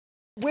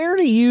Where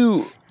do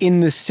you, in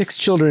the 6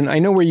 children, I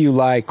know where you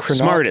lie.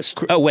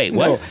 Smartest. Oh, wait,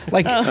 what?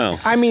 No,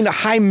 I mean,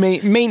 high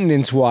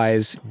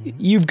maintenance-wise,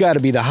 you've got to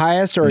be the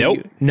highest, or Nope.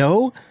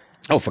 No?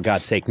 Oh, for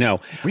God's sake, no.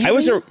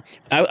 Really?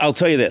 I'll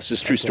tell you this.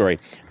 It's a true story.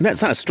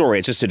 It's not a story.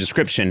 It's just a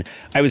description.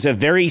 I was a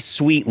very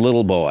sweet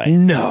little boy.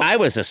 No. I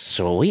was a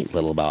sweet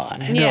little boy.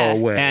 No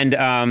way.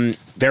 And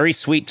very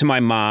sweet to my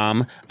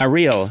mom. A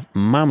real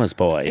mama's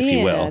boy, if you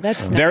will.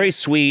 That's very nice.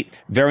 sweet,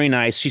 very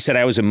nice. She said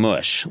I was a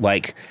mush.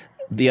 Like,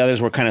 the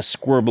others were kind of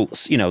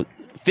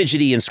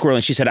fidgety and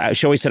squirrely.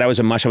 She always said I was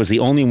a mush. I was the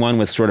only one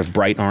with sort of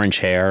bright orange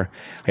hair.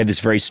 I had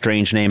this very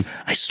strange name.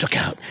 I stuck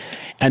out.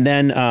 And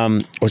then, or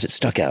was it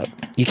stuck out?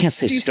 You can't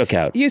say stuck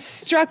out. You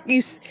stuck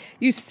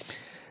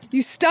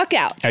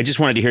out. I just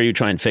wanted to hear you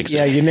try and fix it.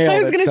 Yeah, you nailed it. I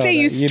was going to say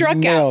you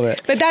struck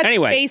out, but that's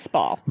Anyway.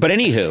 baseball. But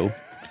anywho,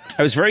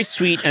 I was very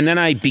sweet, and then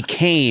I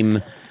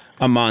became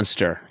a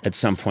monster at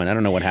some point. I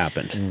don't know what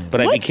happened.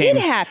 But What did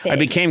happen? I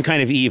became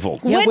kind of evil.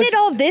 When did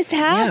all this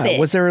happen? Yeah,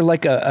 was there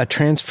like a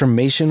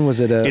transformation?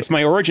 Was it a... It's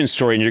my origin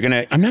story,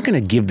 and I'm not going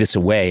to give this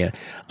away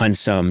on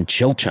some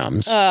chill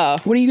chums.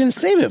 What are you going to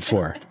save it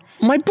for?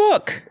 My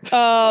book.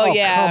 Oh,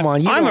 yeah. Come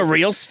on. I'm a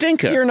real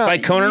stinker by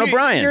Conan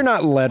O'Brien. You're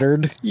not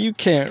lettered. You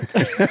can't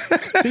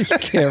you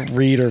can't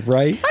read or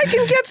write. I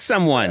can get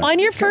someone. On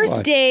your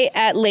first day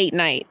at Late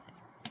Night,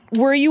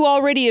 were you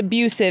already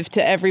abusive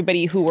to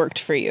everybody who worked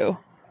for you?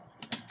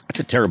 That's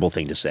a terrible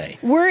thing to say.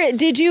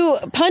 Did you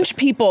punch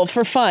people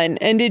for fun?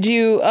 And did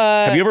you...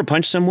 Have you ever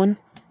punched someone?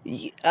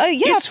 yeah,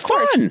 It's of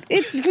course. fun.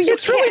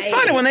 It's really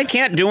fun. And when they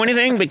can't do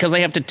anything because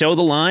they have to toe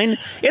the line,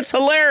 it's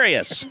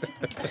hilarious.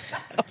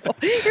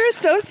 You're a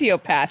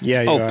sociopath.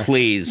 Yeah, you Oh, are.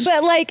 please.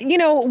 But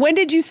when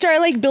did you start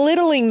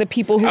belittling the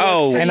people who worked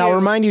for And you? I'll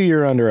remind you,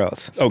 you're under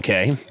oath.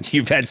 Okay.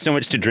 You've had so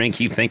much to drink,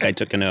 you think I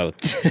took an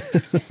oath.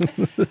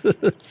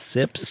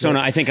 Sips. Sona,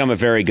 I think I'm a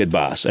very good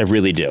boss. I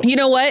really do. You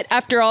know what?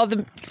 After all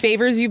the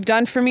favors you've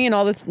done for me and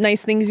all the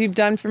nice things you've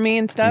done for me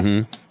and stuff,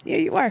 yeah,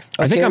 you are.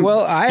 I think Okay, I'm,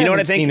 well, I you know what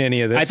haven't I think? seen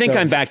any of this, I think so-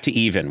 I'm back to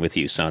even with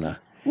you, Sona.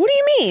 What do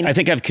you mean? I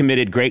think I've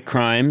committed great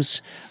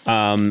crimes,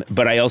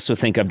 but I also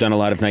think I've done a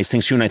lot of nice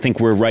things too, and I think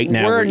we're right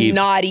now. We're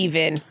not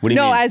even. What do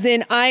you mean? As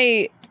in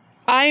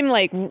I'm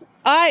like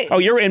Oh,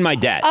 you're in my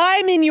debt.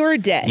 I'm in your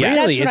debt. Yes.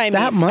 That's Really? what It's I mean.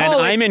 that much? And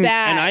Oh, I'm it's in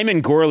bad. and I'm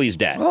in Gourley's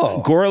debt.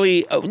 Oh.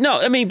 Gourley. No,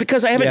 I mean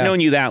because I haven't Yeah.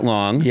 known you that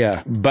long.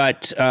 Yeah.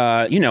 But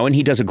and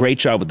he does a great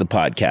job with the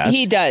podcast.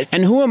 He does.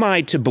 And who am I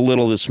to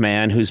belittle this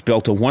man who's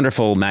built a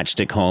wonderful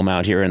matchstick home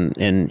out here? And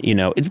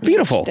it's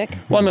beautiful. Matchstick?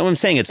 Well, I'm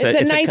saying it's It's a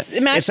a nice- it's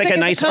like matchstick a is a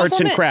nice arts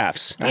and compliment.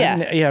 crafts.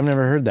 Yeah. I've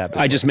never heard that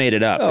before. I just made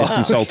it up. It's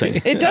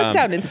insulting. It does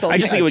sound insulting. I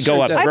just think it would go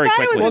Sure up does. I very thought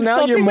quickly. it was Well, now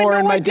insulting you're more when no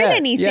in my one did debt.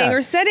 anything Yeah.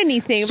 or said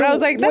anything. But I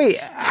was like, that's... wait,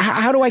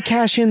 how do I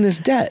cash in this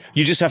debt?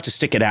 You just have to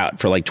stick it out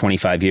for like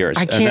 25 years.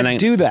 I And can't then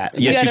do that.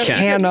 Yes, You you gotta- can.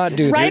 Cannot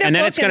do Write that. a And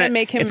then book it's gonna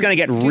make him it's gonna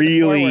get do the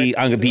really. forward.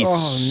 I'm gonna be.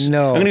 Oh,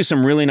 no. I'm gonna do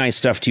some really nice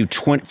stuff to you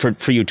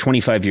for you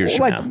 25 years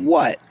Like from now.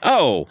 what?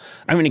 Oh,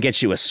 I'm gonna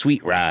get you a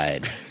sweet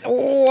ride. I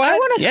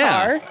want a Yeah.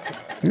 car.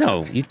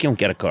 No, you don't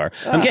get a car.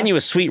 I'm getting you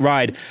a sweet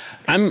ride.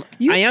 I am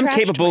trashed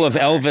capable my of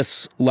car.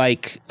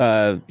 Elvis-like,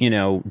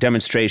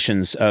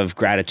 demonstrations of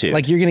gratitude.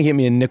 Like you're gonna get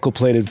me a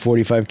nickel-plated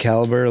 .45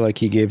 caliber, like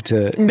he gave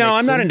to. No, I'm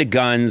Nixon? not into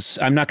guns.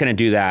 I'm not going to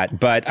do that.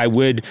 But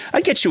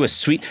I'd get you a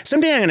sweet.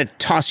 Someday I'm going to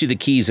toss you the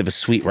keys of a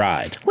sweet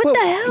ride. What the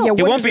hell? yeah, It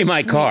what won't is be a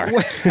my sweet- car.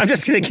 I'm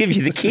just going to give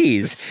you the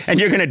keys, and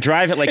you're going to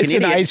drive it like It's an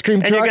an idiot. ice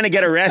cream and you're truck? going to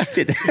get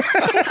arrested.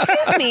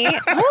 Excuse me. Hold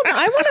on.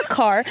 I want a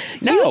car.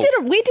 No.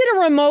 We did a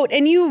remote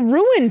and you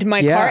ruined my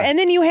Yeah. car. And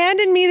then you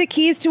handed me the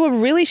keys to a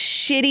really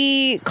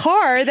shitty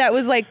car that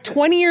was like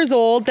 20 years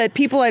old that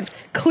people had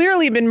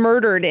clearly been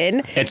murdered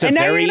in. It's a and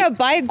now very- you're going to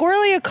buy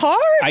Gourley a car?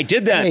 I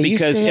did that Hey, you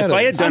because stay out if of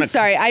I it. had done I'm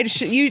sorry.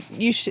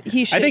 He should.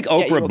 I think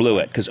get you Oprah a blew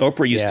car. it because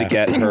Oprah used to Yeah.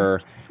 get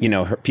her,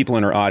 her people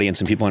in her audience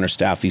and people in her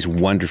staff these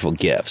wonderful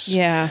gifts.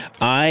 Yeah.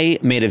 I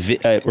made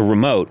a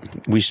remote.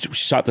 We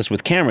shot this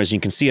with cameras. You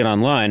can see it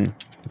online.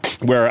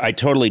 Where I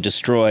totally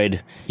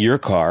destroyed your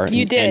car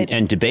You did.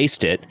 and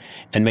debased it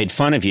and made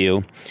fun of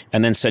you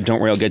and then said, don't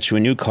worry, I'll get you a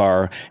new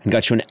car and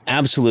got you an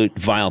absolute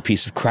vile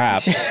piece of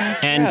crap.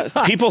 And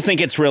people think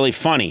it's really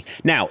funny.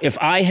 Now, if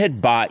I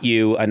had bought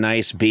you a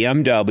nice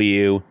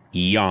BMW,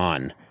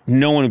 yawn.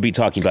 No one would be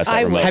talking about that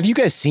I remote. would. Have you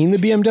guys seen the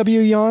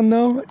BMW Yawn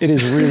though? It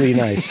is really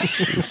nice.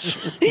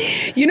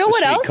 You know It's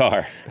a what sweet else?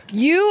 car.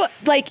 You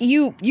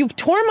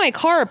tore my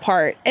car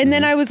apart, and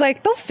then I was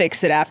like, they'll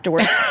fix it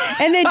afterwards.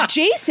 And then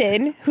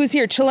Jason, who's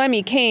here,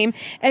 Chalemi, came,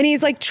 and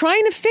he's like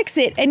trying to fix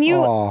it, and you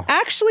Aw.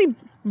 actually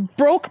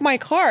broke my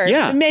car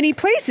Yeah. in many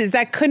places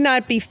that could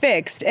not be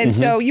fixed. And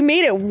so you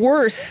made it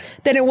worse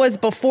than it was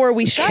before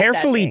we shot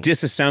Carefully that thing.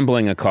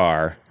 disassembling a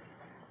car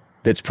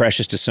that's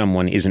precious to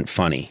someone isn't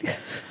funny.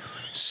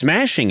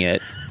 Smashing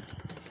it,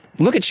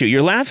 look at you,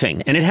 you're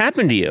laughing, and it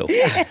happened to you.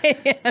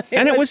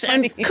 And it was,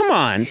 and come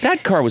on,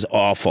 that car was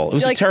awful. It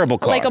was a terrible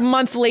car. Like a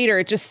month later,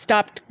 it just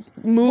stopped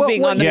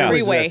moving on the year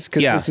was freeway.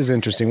 Because Yeah. this is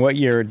interesting. What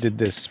year did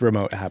this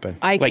remote happen?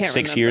 I Like can't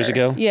 6 years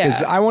remember. ago? Yeah.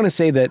 Because I want to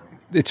say that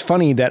it's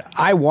funny that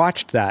I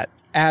watched that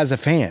as a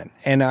fan,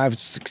 and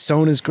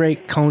Sona's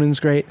great, Conan's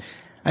great.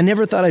 I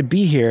never thought I'd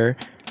be here.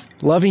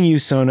 Loving you,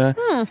 Sona.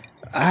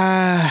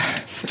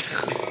 I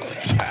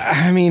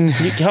mean,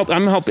 You can help.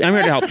 I'm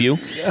here to help you.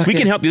 We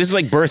can help you. This is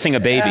like birthing a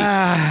baby.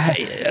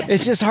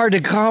 it's just hard to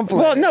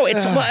compliment. Well, no,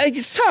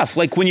 it's tough.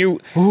 Like when you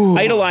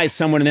idolize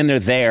someone and then they're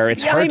there,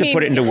 it's hard to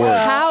put it into words.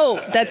 How?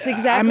 That's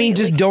exactly. I mean,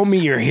 just don't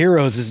meet your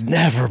heroes has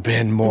never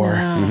been more,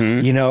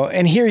 you know.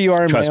 And here you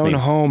are in Trust my own me.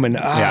 home, and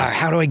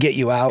how do I get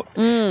you out?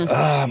 And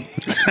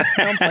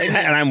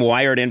I'm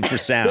wired in for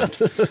sound.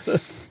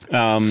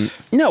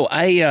 No,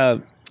 I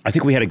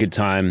think we had a good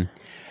time,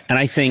 and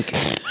I think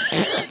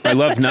I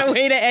love Such a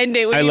way to end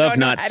it. I love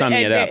not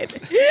summing it up.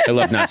 I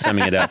love not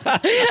summing it up.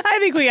 I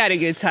think we had a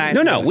good time.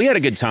 No, we had a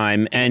good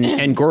time,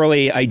 and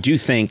Gourley, I do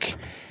think.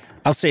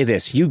 I'll say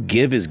this: you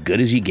give as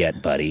good as you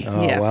get, buddy.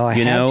 Oh, Yeah. well, I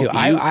had to.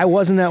 I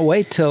wasn't that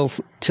way till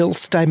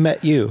I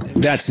met you.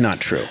 That's not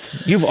true.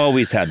 You've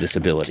always had this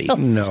ability.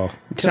 No.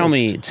 Tell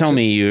me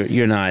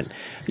you're not a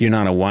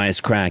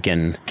wisecrack,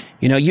 and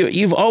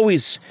you've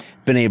always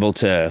been able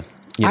to.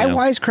 I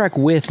wisecrack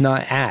with,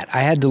 not at.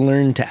 I had to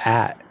learn to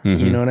at.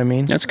 You know what I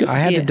mean? That's good. I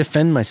had to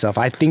defend myself.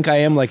 I think I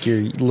am like your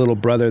little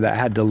brother that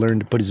had to learn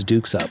to put his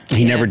dukes up.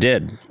 He never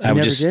did.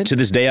 Never did? To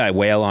this day, I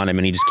wail on him,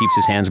 and he just keeps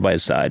his hands by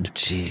his side.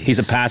 Jeez. He's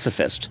a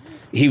pacifist.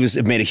 He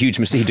made a huge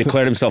mistake. He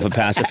declared himself a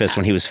pacifist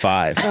when he was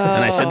 5,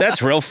 and I said,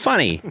 "That's real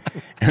funny."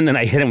 And then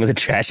I hit him with a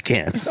trash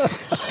can.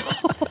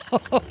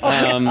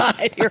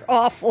 God, you're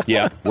awful.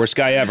 Yeah, worst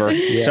guy ever.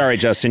 Sorry,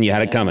 Justin, you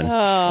had it coming.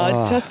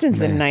 Justin's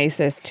the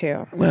nicest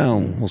too.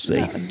 Well, we'll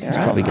see. He's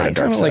probably got a I dark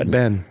kind of side. like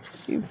Ben.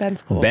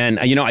 Ben's cool. Ben,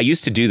 I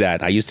used to do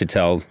that. I used to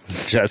tell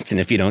Justin,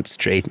 if you don't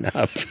straighten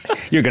up,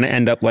 you're going to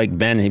end up like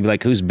Ben. And he'd be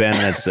like, who's Ben?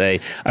 And I'd say,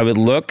 I would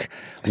look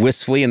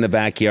wistfully in the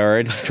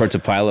backyard towards a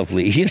pile of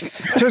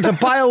leaves. There's a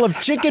pile of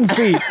chicken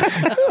feet.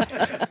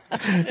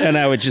 And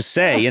I would just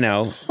say, he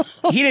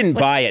didn't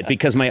buy it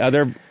because my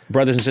other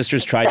brothers and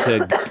sisters tried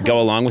to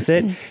go along with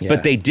it,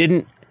 but they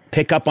didn't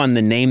pick up on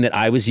the name that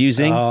I was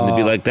using. And they'd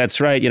be like,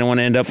 that's right. You don't want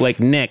to end up like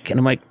Nick. And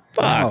I'm like,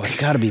 fuck. Oh, it's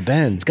got to be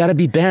Ben. It's got to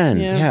be Ben.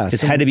 Yeah, It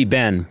had to be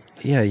Ben.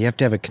 Yeah, you have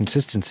to have a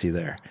consistency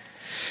there.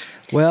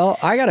 Well,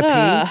 I got to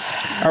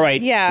pee. All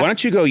right. Yeah. Why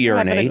don't you go We're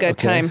urinate? having a good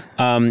time.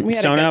 We had a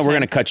Sona, good we're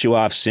going to time. cut you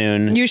off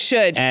soon. You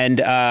should.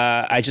 And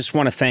I just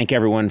want to thank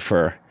everyone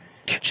for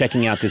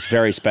checking out this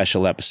very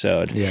special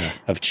episode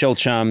of Chill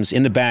Chums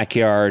in the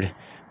backyard,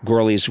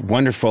 Gourley's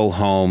wonderful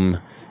home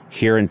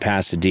here in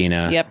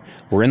Pasadena. Yep.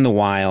 We're in the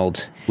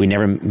wild. We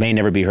may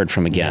never be heard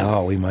from again.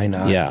 Oh, we might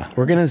not. Yeah.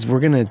 We're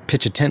gonna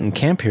pitch a tent and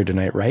camp here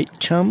tonight, right,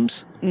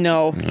 chums?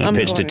 No. I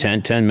pitched a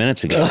tent 10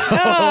 minutes ago.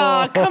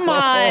 Oh, come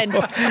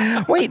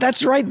on. Wait,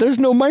 that's right. There's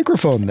no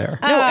microphone there.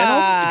 No, and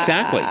also,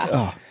 exactly.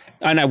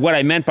 And what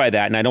I meant by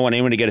that, and I don't want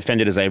anyone to get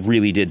offended, is I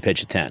really did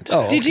pitch a tent.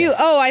 Oh, Did you?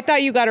 Oh, I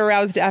thought you got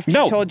aroused after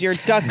you told your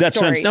duck that's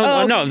story.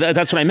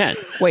 That's what I meant.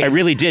 Wait. I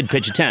really did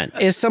pitch a tent.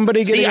 Is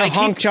somebody getting a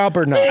honk chop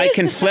or not? I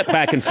can flip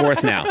back and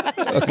forth now.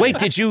 Wait,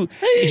 did you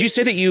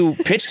say that you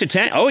pitched a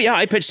tent? Oh yeah,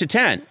 I pitched a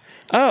tent.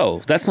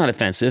 Oh, that's not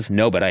offensive.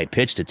 No, but I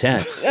pitched a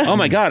tent. Oh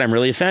my God, I'm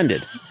really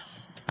offended.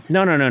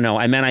 No.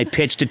 I meant I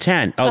pitched a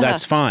tent. Oh,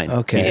 that's fine.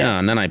 Okay. Yeah,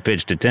 and then I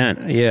pitched a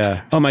tent.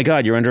 Yeah. Oh my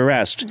God, you're under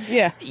arrest.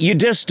 Yeah. You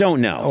just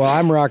don't know. Well,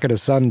 I'm rocking a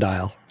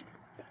sundial.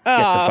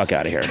 Get the fuck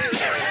out of here.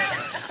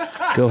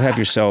 Go have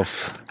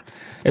yourself.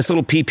 It's a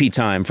little pee-pee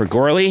time for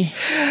Gourley.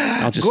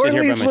 I'll just sit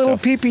here by Gourley's myself. little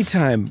pee-pee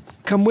time.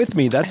 Come with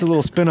me. That's a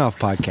little spin-off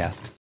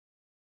podcast.